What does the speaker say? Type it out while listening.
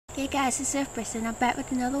Hey guys, it's Empress and I'm back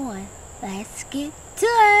with another one. Let's get to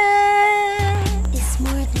it! It's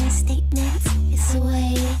more than a statement, it's a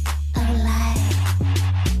way of life.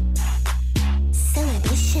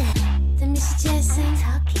 Celebration, the Mr. Jackson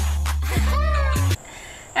talking.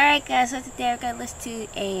 Alright guys, so today we're gonna listen to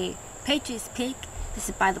a Patriots pick. This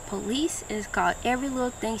is by the Police and it's called Every Little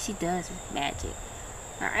Thing She Does Is Magic.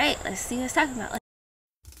 Alright, let's see what it's talking about.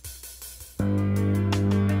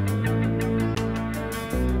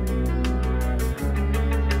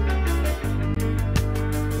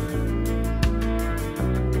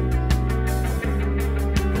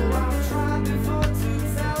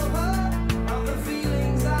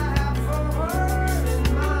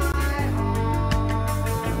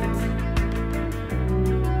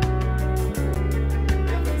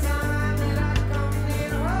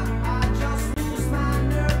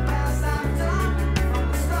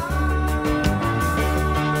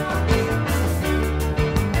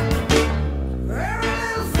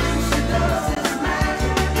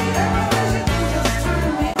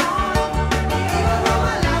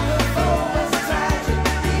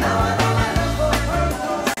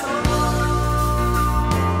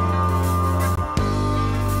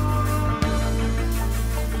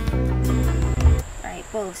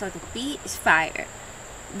 So the beat is fire.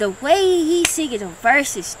 The way he's singing the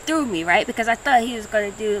verses threw me, right? Because I thought he was gonna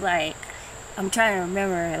do like, I'm trying to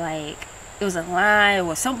remember, like it was a line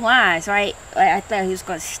or some lines, right? Like I thought he was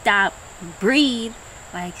gonna stop, breathe,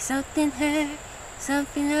 like something her,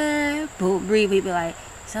 boom, breathe. He'd be like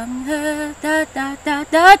something her, da da da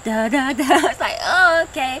da da da da. It's like, oh,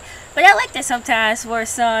 okay. But I like that sometimes for a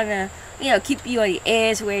song. You know, keep you on the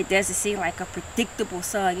edge where it doesn't seem like a predictable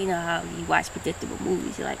song. You know how you watch predictable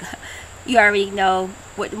movies, you're like, you already know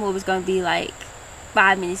what the movie's gonna be like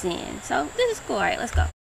 5 minutes in. So this is cool. Alright, let's go.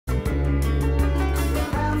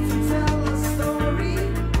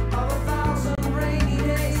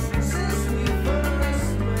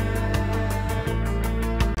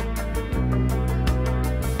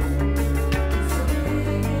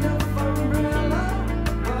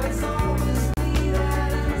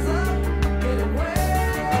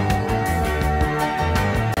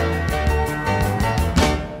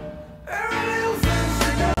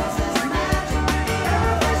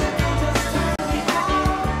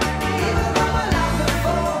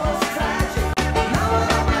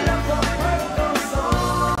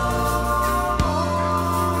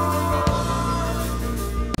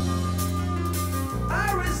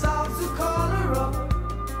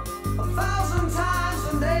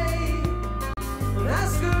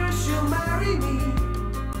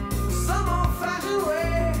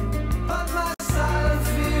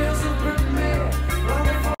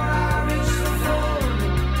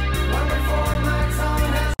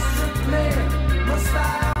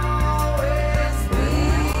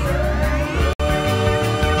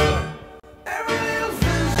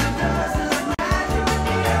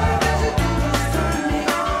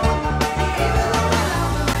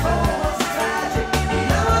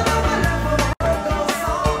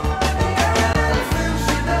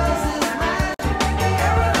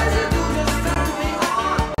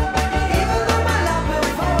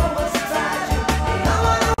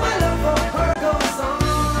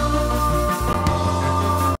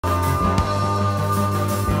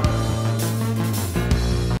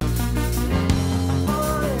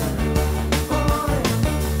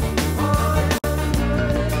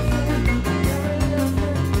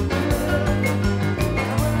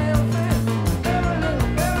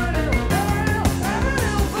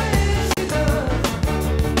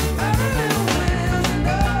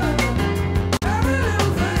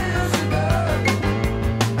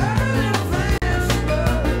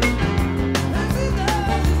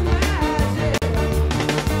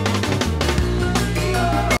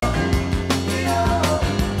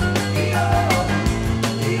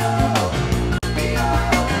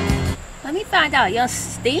 Find out your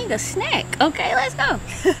Sting a snack. Okay, let's go.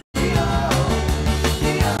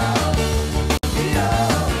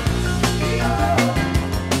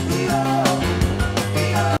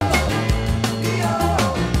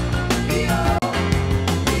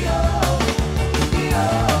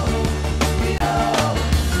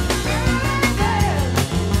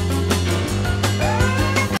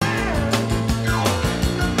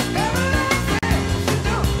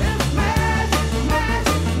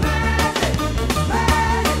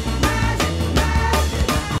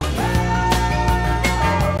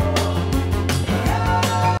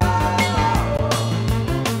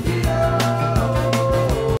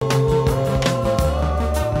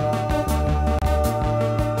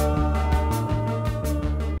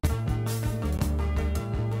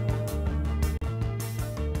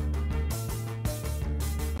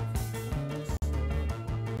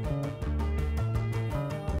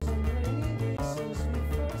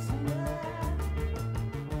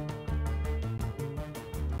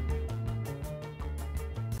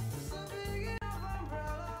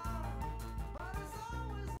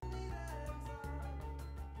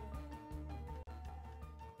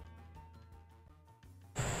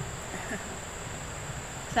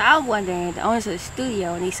 So I'm wondering, the owners of the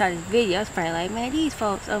studio, when they saw this video, it's probably like, man, these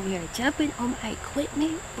folks over here jumping on my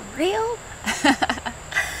equipment, for real? But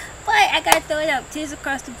I gotta throw it up, tears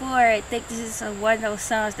across the board. I think this is one of those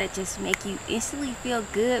songs that just make you instantly feel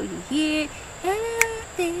good when you hear it.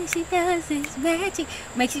 Everything she does is magic.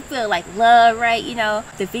 Makes you feel like love, right? You know,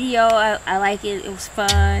 the video, I like it. It was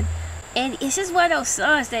fun. And it's just one of those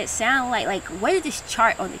songs that sound like where did this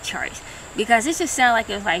chart on the charts? Because it just sounds like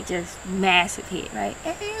it was like just massive hit, right?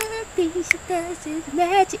 Everything she does is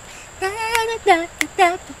magic.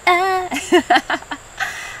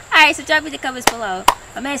 Alright, so drop me the comments below.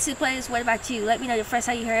 I'm asking the playlist, what about you? Let me know the first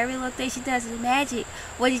time you heard every little thing she does is magic.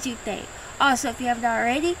 What did you think? Also, if you haven't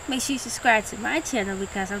already, make sure you subscribe to my channel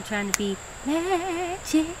because I'm trying to be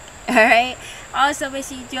magic. Alright? Also, make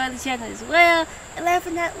sure you join the channel as well. And last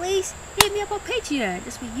but not least, hit me up on Patreon.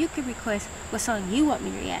 This way you can request what song you want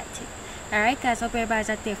me to react to. Alright, guys. Hope everybody's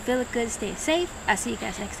out there feeling good and staying safe. I'll see you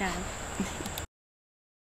guys next time.